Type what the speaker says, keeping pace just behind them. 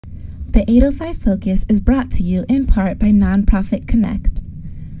The 805 Focus is brought to you in part by Nonprofit Connect.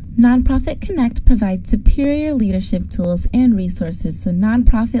 Nonprofit Connect provides superior leadership tools and resources so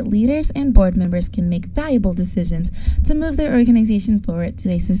nonprofit leaders and board members can make valuable decisions to move their organization forward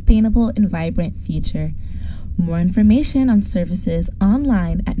to a sustainable and vibrant future. More information on services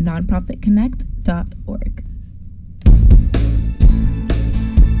online at nonprofitconnect.org.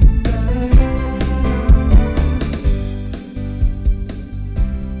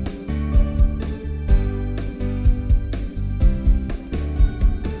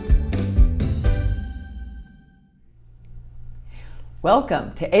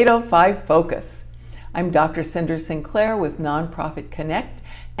 Welcome to 805 Focus. I'm Dr. Cynder Sinclair with Nonprofit Connect,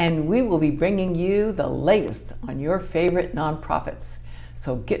 and we will be bringing you the latest on your favorite nonprofits.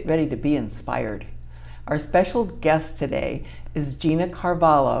 So get ready to be inspired. Our special guest today is Gina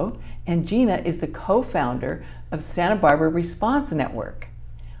Carvalho, and Gina is the co-founder of Santa Barbara Response Network.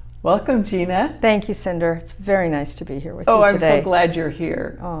 Welcome, Gina. Thank you, Cynder. It's very nice to be here with you today. today. I'm so glad you're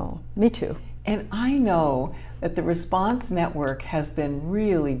here. Oh, me too. And I know that the Response Network has been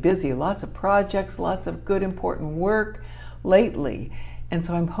really busy. Lots of projects, lots of good, important work lately. And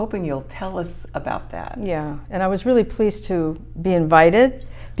so I'm hoping you'll tell us about that. Yeah, and I was really pleased to be invited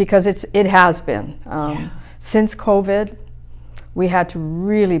because it has been. Since COVID, we had to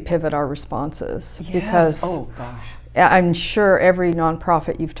really pivot our responses. Yes. Because oh gosh. I'm sure every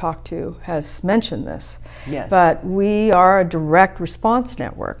nonprofit you've talked to has mentioned this. Yes. But we are a direct response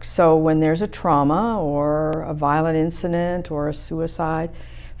network. So when there's a trauma or a violent incident or a suicide,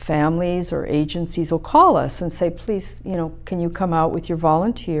 families or agencies will call us and say, please, can you come out with your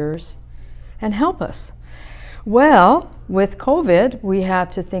volunteers and help us? Well, with COVID, we had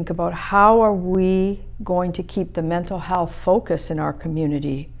to think about how are we going to keep the mental health focus in our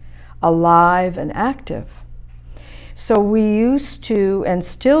community alive and active. So we used to, and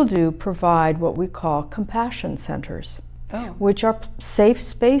still do, provide what we call compassion centers, which are safe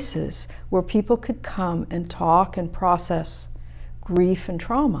spaces where people could come and talk and process grief and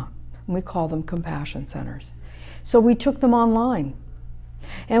trauma. And we call them compassion centers. So we took them online,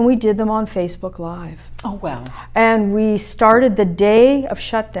 and we did them on Facebook Live. Oh, wow. And we started the day of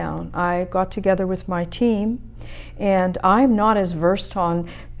shutdown. I got together with my team, and I'm not as versed on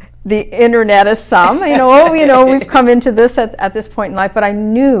the internet as some, we've come into this at this point in life, but I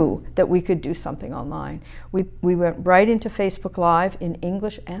knew that we could do something online. We went right into Facebook Live in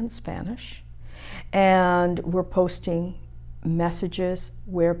English and Spanish, and we're posting messages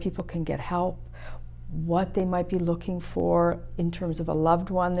where people can get help, what they might be looking for in terms of a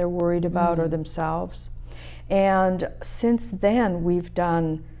loved one they're worried about or themselves. And since then, we've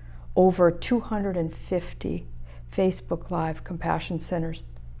done over 250 Facebook Live compassion centers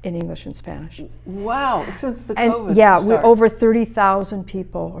in English and Spanish. Wow, since the COVID we're over 30,000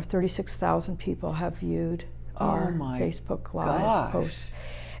 people or 36,000 people have viewed our Facebook Live posts.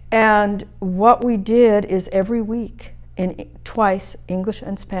 And what we did is every week, twice, English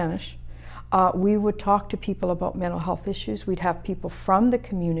and Spanish, we would talk to people about mental health issues. We'd have people from the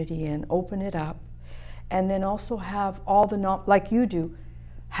community in, open it up, and then also have all the, like you do,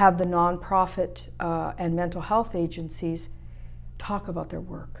 have the nonprofit and mental health agencies talk about their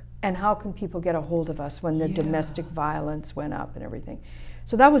work and how can people get a hold of us when the domestic violence went up and everything.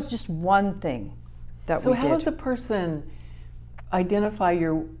 So that was just one thing that we did. So how does a person identify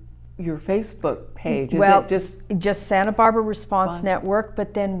your Facebook page? Well, is it just Santa Barbara Response Network,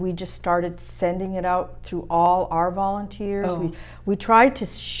 but then we just started sending it out through all our volunteers. We tried to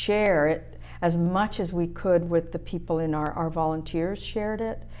share it as much as we could with the people in our volunteers shared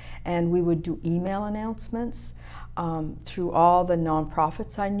it, and we would do email announcements. Through all the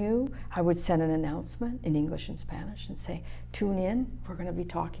nonprofits I knew, I would send an announcement in English and Spanish and say, tune in, we're going to be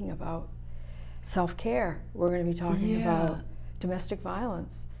talking about self-care. We're going to be talking about domestic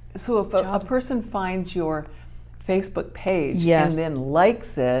violence. So if a person finds your Facebook page and then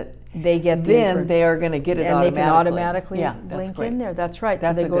likes it, they get then they are going to get it automatically. And they can automatically link in there. That's right.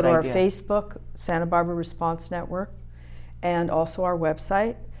 That's so they go to our idea. Facebook, Santa Barbara Response Network, and also our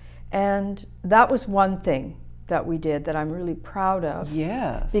website. And that was one thing that we did that I'm really proud of.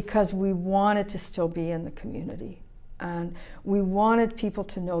 Yes. Because we wanted to still be in the community. And we wanted people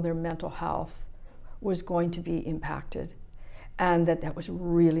to know their mental health was going to be impacted and that was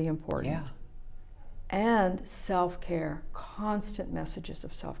really important. Yeah. And self-care, constant messages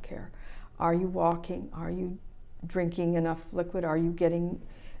of self-care. Are you walking? Are you drinking enough liquid? Are you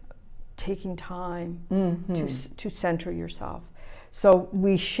taking time to center yourself? So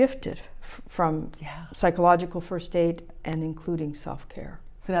we shifted from psychological first aid and including self-care.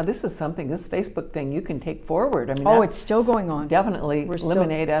 So now this is something, this Facebook thing you can take forward. I mean, oh, it's still going on. Definitely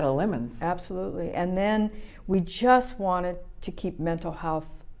lemonade out of lemons. Absolutely. And then we just wanted to keep mental health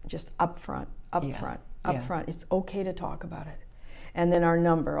just up front. It's okay to talk about it. And then our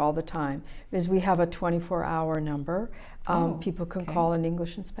number all the time is we have a 24-hour number. People can call in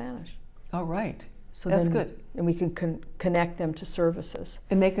English and Spanish. Oh, right. So that's then, good. And we can connect them to services.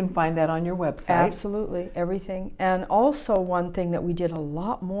 And they can find that on your website. Absolutely, everything. And also one thing that we did a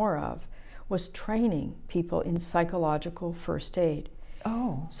lot more of was training people in psychological first aid.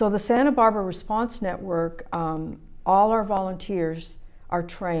 Oh. So the Santa Barbara Response Network, all our volunteers are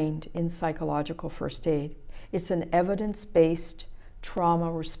trained in psychological first aid. It's an evidence-based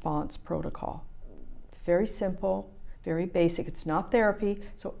trauma response protocol. It's very simple, very basic. It's not therapy,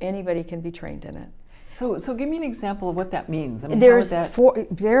 so anybody can be trained in it. So give me an example of what that means. I mean, There's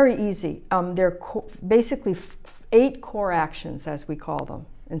very easy. There are basically 8 core actions, as we call them,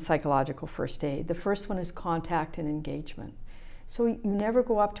 in psychological first aid. The first one is contact and engagement. So you never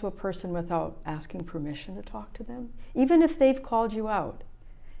go up to a person without asking permission to talk to them, even if they've called you out.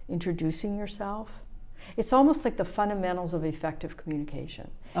 Introducing yourself. It's almost like the fundamentals of effective communication.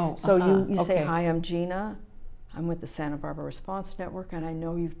 Oh, so you say, hi, I'm Gina. I'm with the Santa Barbara Response Network, and I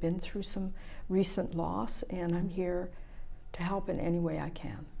know you've been through some recent loss, and I'm here to help in any way I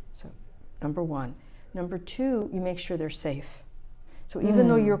can. So, number 1. Number 2, you make sure they're safe. So even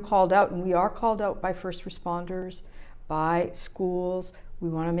though you're called out, and we are called out by first responders, by schools, we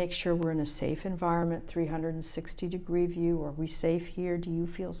want to make sure we're in a safe environment, 360-degree view. Are we safe here? Do you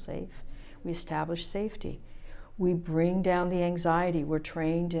feel safe? We establish safety. We bring down the anxiety. We're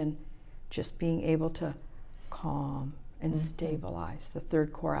trained in just being able to calm and stabilize. The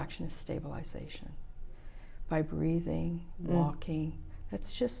third core action is stabilization. By breathing, walking,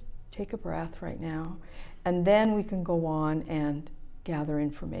 let's just take a breath right now. And then we can go on and gather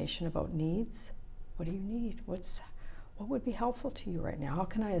information about needs. What do you need? What would be helpful to you right now? How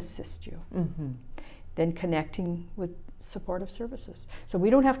can I assist you? Then connecting with supportive services. So we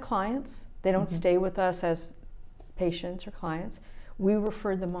don't have clients. They don't stay with us as patients or clients. We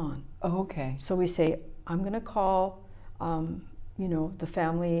refer them on. Oh, okay. So we say, I'm going to call, the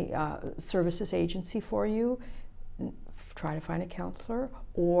family services agency for you, try to find a counselor,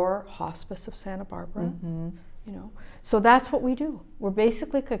 or Hospice of Santa Barbara. So that's what we do. We're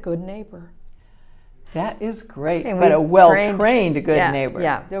basically like a good neighbor. That is great, and but a well-trained good neighbor.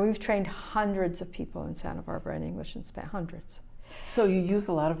 Yeah, we've trained hundreds of people in Santa Barbara in English and Spanish, hundreds. So you use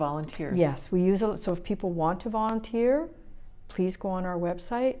a lot of volunteers? Yes, we use it. So if people want to volunteer, please go on our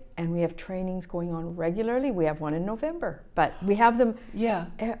website, and we have trainings going on regularly. We have one in November, but we have them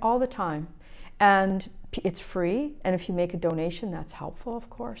all the time. And it's free, and if you make a donation, that's helpful, of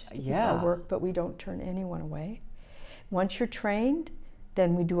course, to keep our work, but we don't turn anyone away. Once you're trained,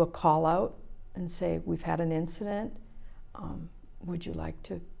 then we do a call out and say, we've had an incident, would you like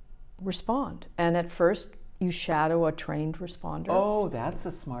to respond? And at first, you shadow a trained responder. Oh, that's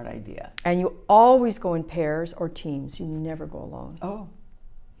a smart idea. And you always go in pairs or teams. You never go alone. Oh.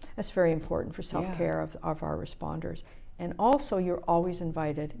 That's very important for self-care of our responders. And also, you're always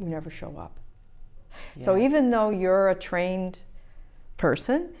invited. You never show up. So even though you're a trained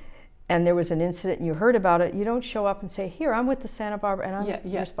person, and there was an incident and you heard about it, you don't show up and say, here, I'm with the Santa Barbara, and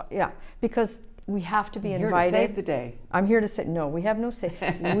I'm because we have to be invited. Here to save the day. I'm here to say, no, we have no say.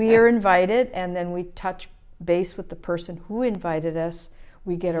 We are invited, and then we touch base with the person who invited us.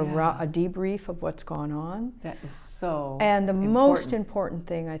 We get a debrief of what's gone on. That is so And the important. most important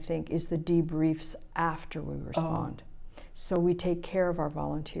thing, I think, is the debriefs after we respond. So we take care of our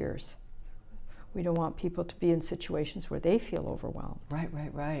volunteers. We don't want people to be in situations where they feel overwhelmed.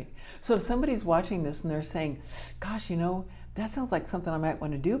 Right. So if somebody's watching this and they're saying, gosh, that sounds like something I might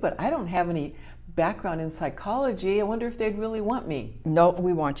want to do, but I don't have any background in psychology. I wonder if they'd really want me. No,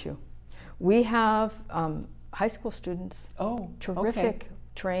 we want you. We have high school students, terrific,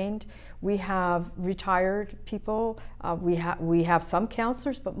 trained. We have retired people. We have some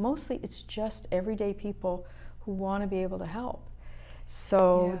counselors, but mostly it's just everyday people who want to be able to help.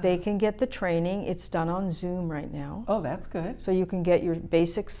 So they can get the training. It's done on Zoom right now. Oh, that's good. So you can get your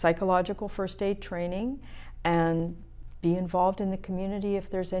basic psychological first aid training and be involved in the community if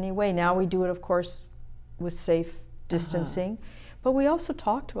there's any way. Now we do it, of course, with safe distancing, but we also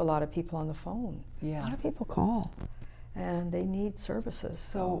talk to a lot of people on the phone. A lot of people call, and they need services.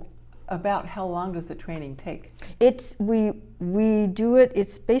 So about how long does the training take? We do it,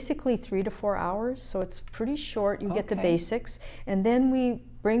 it's basically 3 to 4 hours, so it's pretty short. You get the basics, and then we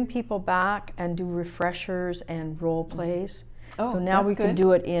bring people back and do refreshers and role plays. So now we can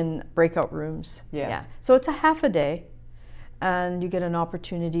do it in breakout rooms. So it's a half a day, and you get an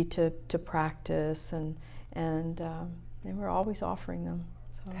opportunity to practice, and we're always offering them.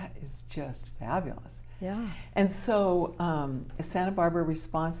 So. That is just fabulous. Yeah. And so Santa Barbara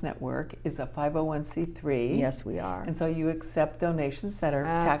Response Network is a 501c3. Yes, we are. And so you accept donations that are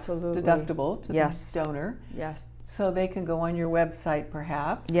Absolutely. tax deductible to Yes. the donor. Yes. So they can go on your website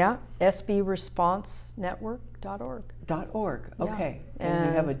perhaps. Yeah, sbresponsenetwork.org. .org, Yeah. okay. And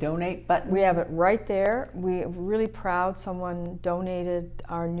you have a donate button? We have it right there. We're really proud someone donated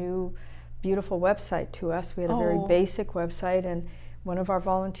our new beautiful website to us. We had a very basic website, and one of our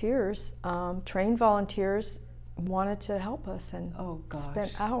volunteers, trained volunteers, wanted to help us and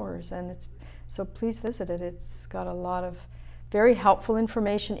spent hours. And so please visit it. It's got a lot of very helpful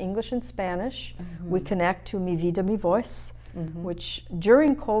information, English and Spanish. We connect to Mi Vida, Mi Voz, which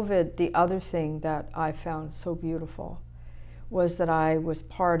during COVID, the other thing that I found so beautiful was that I was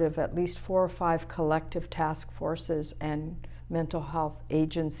part of at least 4 or 5 collective task forces and mental health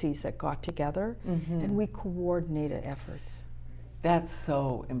agencies that got together, and we coordinated efforts. That's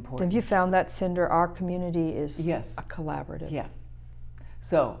so important. Have you found that, Cynder? Our community is Yes. a collaborative. Yeah.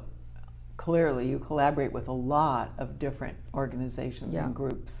 So clearly you collaborate with a lot of different organizations and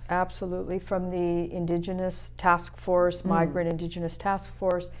groups. Absolutely. From the Indigenous Task Force, Migrant Indigenous Task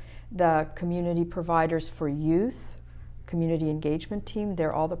Force, the community providers for youth, community engagement team,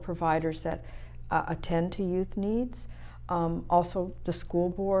 they're all the providers that attend to youth needs. Also the school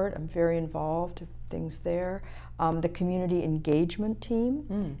board, I'm very involved in things there. The community engagement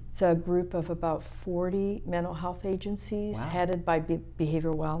team, it's a group of about 40 mental health agencies headed by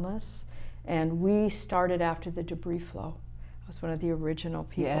behavioral wellness. And we started after the debris flow. I was one of the original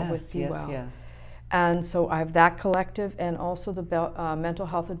people with Be Well. Yes. And so I have that collective, and also the Mental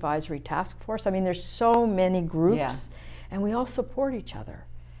Health Advisory Task Force. I mean, there's so many groups, and we all support each other.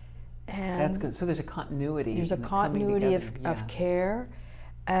 And that's good. So there's a continuity. There's a in the continuity of yeah. care.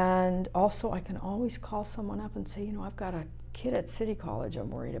 And also I can always call someone up and say, you know, I've got a kid at City College I'm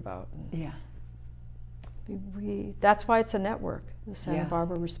worried about. And Yeah. that's why it's a network, the Santa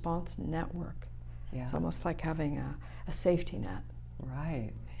Barbara Response Network. Yeah. It's almost like having a safety net.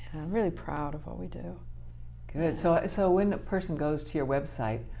 Right. And I'm really proud of what we do. Good. So when a person goes to your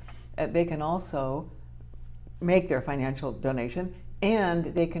website, they can also make their financial donation, and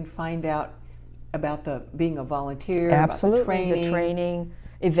they can find out about being a volunteer, Absolutely. about the training,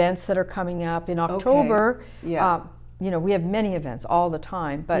 events that are coming up in October. Yeah. You know, we have many events all the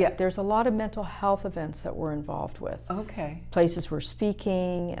time, but there's a lot of mental health events that we're involved with. Okay. Places we're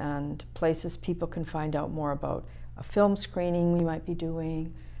speaking, and places people can find out more about a film screening we might be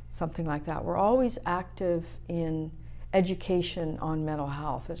doing, something like that. We're always active in education on mental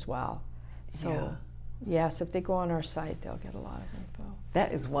health as well. So yes, if they go on our site, they'll get a lot of info.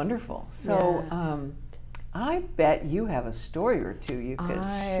 That is wonderful. So I bet you have a story or two you could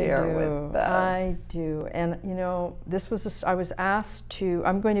share with us. I do. And you know, I was asked to,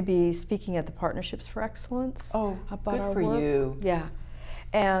 I'm going to be speaking at the Partnerships for Excellence. Oh, about good our for work. you. Yeah.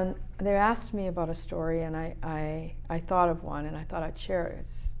 And they asked me about a story, and I thought of one, and I thought I'd share it.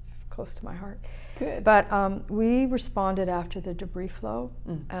 It's close to my heart. Good. But we responded after the debris flow,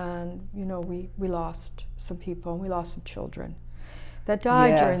 and you know, we lost some people, and we lost some children that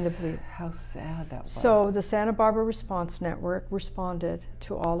died during the bleed. How sad that was. So the Santa Barbara Response Network responded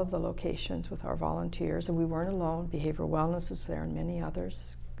to all of the locations with our volunteers, and we weren't alone. Behavioral wellness is there, and many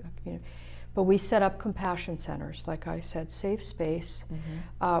others. But we set up compassion centers, like I said, safe space,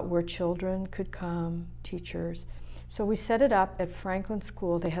 where children could come, teachers. So we set it up at Franklin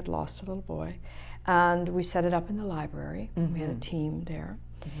School. They had lost a little boy, and we set it up in the library. We had a team there.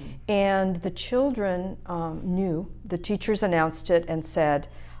 And the children knew, the teachers announced it and said,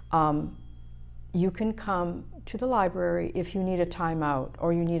 you can come to the library if you need a timeout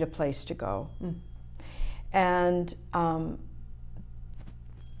or you need a place to go. And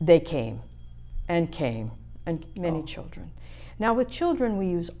they came, and many children. Now with children we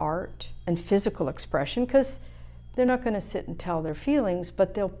use art and physical expression, because they're not going to sit and tell their feelings,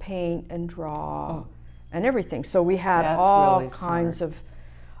 but they'll paint and draw and everything. So we had all really kinds of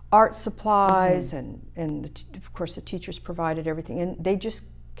art supplies, and of course the teachers provided everything, and they just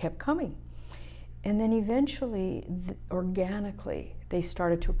kept coming. And then eventually, organically, they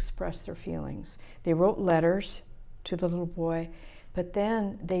started to express their feelings. They wrote letters to the little boy, but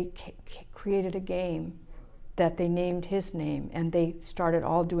then they created a game that they named his name, and they started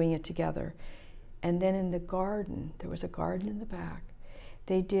all doing it together. And then in the garden, there was a garden in the back,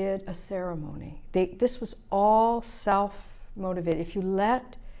 they did a ceremony. This was all self-motivated. If you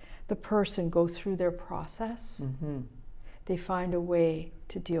let the person go through their process, they find a way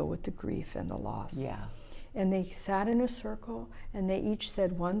to deal with the grief and the loss. Yeah. and they sat in a circle, and they each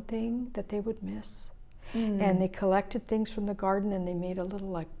said one thing that they would miss. And they collected things from the garden, and they made a little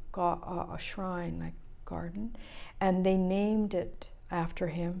like a shrine, like garden, and they named it after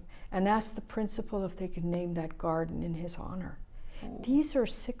him and asked the principal if they could name that garden in his honor. These are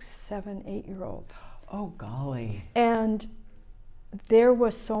 6, 7, 8-year-olds. Oh, golly. And there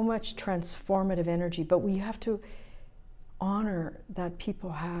was so much transformative energy, but we have to honor that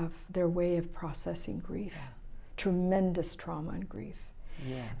people have their way of processing grief, tremendous trauma and grief.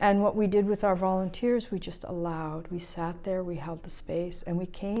 Yes. And what we did with our volunteers, we just allowed. We sat there, we held the space, and we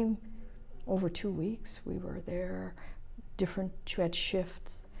came over 2 weeks. We were there, we had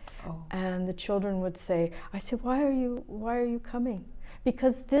shifts. Oh. And the children would say, I said, why are you coming?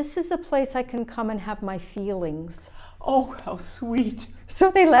 Because this is a place I can come and have my feelings. Oh, how sweet. So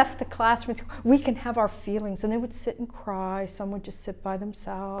they left the classroom. We can have our feelings. And they would sit and cry. Some would just sit by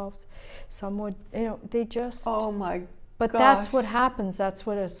themselves. Some would, they just... Oh, my But gosh. That's what happens. That's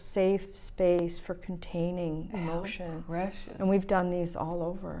what a safe space for containing emotion. How precious. And we've done these all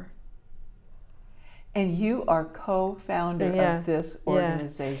over. And you are co-founder of this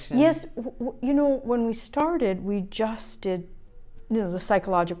organization. Yes, when we started, we just did the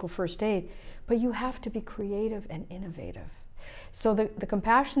psychological first aid, but you have to be creative and innovative. So the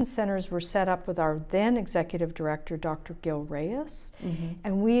compassion centers were set up with our then executive director, Dr. Gil Reyes,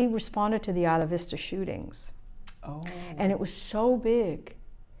 and we responded to the Isla Vista shootings. Oh. And it was so big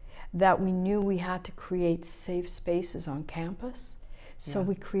that we knew we had to create safe spaces on campus. So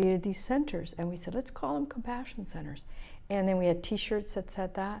we created these centers, and we said, let's call them compassion centers. And then we had t-shirts that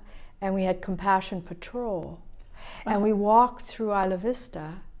said that, and we had Compassion Patrol. And we walked through Isla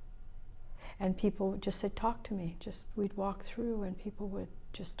Vista, and people would just say, talk to me. We'd walk through, and people would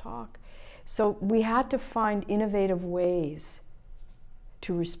just talk. So we had to find innovative ways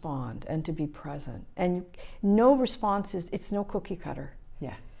to respond and to be present. And no response it's no cookie cutter.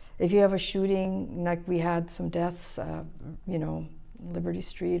 Yeah. If you have a shooting, like we had some deaths, Liberty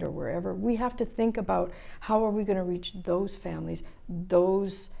Street or wherever, we have to think about how are we going to reach those families,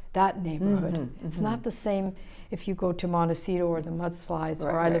 that neighborhood. It's not the same if you go to Montecito or the mudslides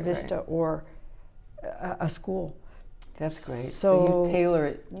or Isla Vista or a school. That's great. So you tailor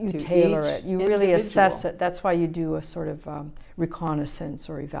it to You tailor it. You really assess individual. it. That's why you do a sort of reconnaissance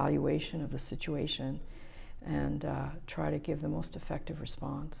or evaluation of the situation and try to give the most effective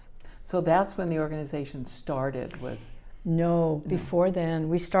response. So that's when the organization started, No, before then.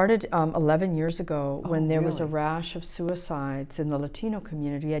 We started 11 years ago when there was a rash of suicides in the Latino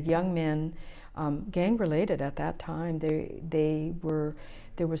community. We had young men, gang-related at that time.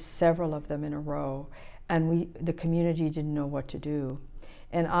 There were several of them in a row, and the community didn't know what to do.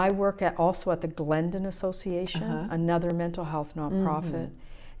 And I work also at the Glendon Association, another mental health nonprofit,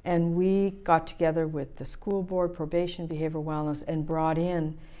 and we got together with the school board, probation, behavioral wellness, and brought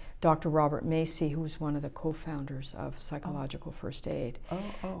in Dr. Robert Macy, who was one of the co-founders of Psychological First Aid,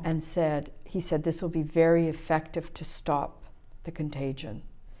 and he said this will be very effective to stop the contagion.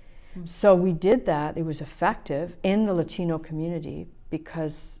 So we did that. It was effective in the Latino community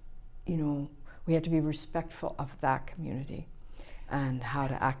because, we had to be respectful of that community and how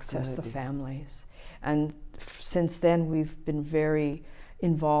to access the families. And since then, we've been very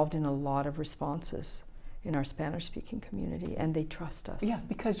involved in a lot of responses in our Spanish-speaking community, and they trust us. Yeah,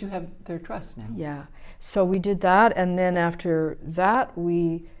 because you have their trust now. Yeah, so we did that, and then after that,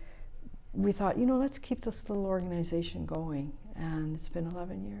 we thought, let's keep this little organization going, and it's been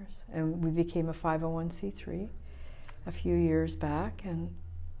 11 years. And we became a 501c3 a few years back, and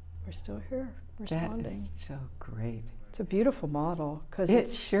we're still here responding. That is so great. It's a beautiful model, because It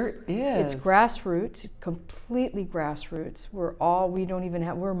sure is. It's grassroots, completely grassroots. We're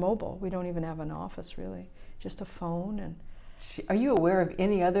mobile. We don't even have an office, really. Just a phone. And Are you aware of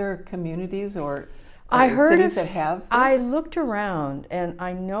any other communities or I heard cities that have this? I looked around, and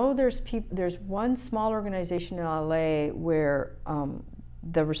I know there's one small organization in LA where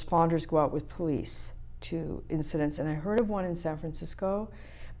the responders go out with police to incidents, and I heard of one in San Francisco,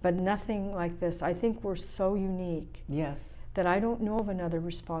 but nothing like this. I think we're so unique. Yes. That I don't know of another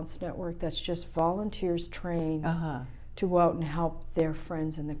response network that's just volunteers trained to go out and help their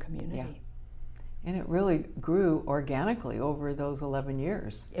friends in the community. Yeah. And it really grew organically over those 11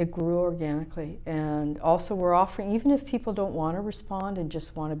 years. It grew organically. And also we're offering, even if people don't want to respond and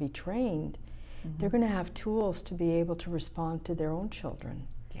just want to be trained, they're going to have tools to be able to respond to their own children.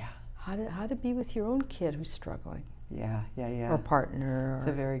 Yeah. How to be with your own kid who's struggling. Yeah. Or partner. That's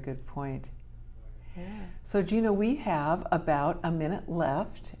a very good point. Yeah. So Gina, we have about a minute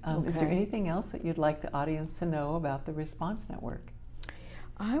left. Is there Okay. anything else that you'd like the audience to know about the Response Network?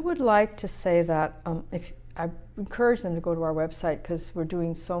 I would like to say that I encourage them to go to our website because we're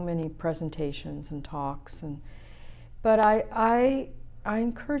doing so many presentations and talks, but I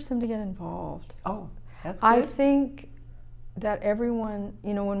encourage them to get involved. Oh, that's good. I think that everyone,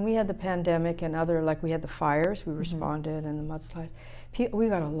 you know, when we had the pandemic and like we had the fires, we responded, and the mudslides, we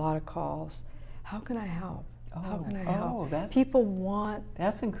got a lot of calls. How can I help? How can I help? People want...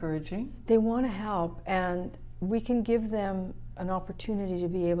 That's encouraging. They want to help, and we can give them an opportunity to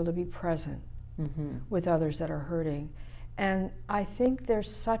be able to be present with others that are hurting. And I think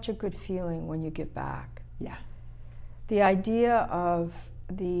there's such a good feeling when you give back. Yeah. The idea of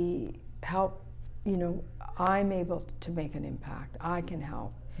the help, you know, I'm able to make an impact, I can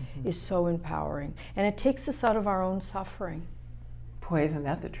help, is so empowering. And it takes us out of our own suffering. Boy, isn't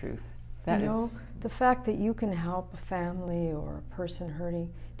that the truth? That is... The fact that you can help a family or a person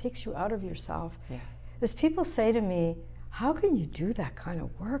hurting takes you out of yourself. Yeah. As people say to me, how can you do that kind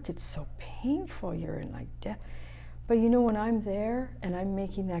of work? It's so painful, you're in like death. But you know, when I'm there and I'm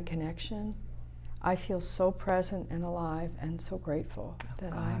making that connection, I feel so present and alive and so grateful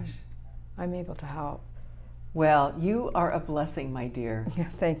that I'm able to help. Well, you are a blessing, my dear. Yeah,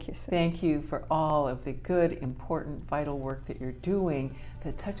 thank you. Thank you for all of the good, important, vital work that you're doing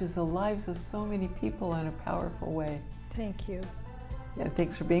that touches the lives of so many people in a powerful way. Thank you. Yeah,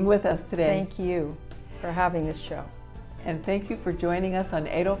 thanks for being with us today. Thank you for having this show. And thank you for joining us on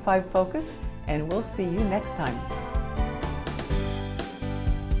 805 Focus, and we'll see you next time.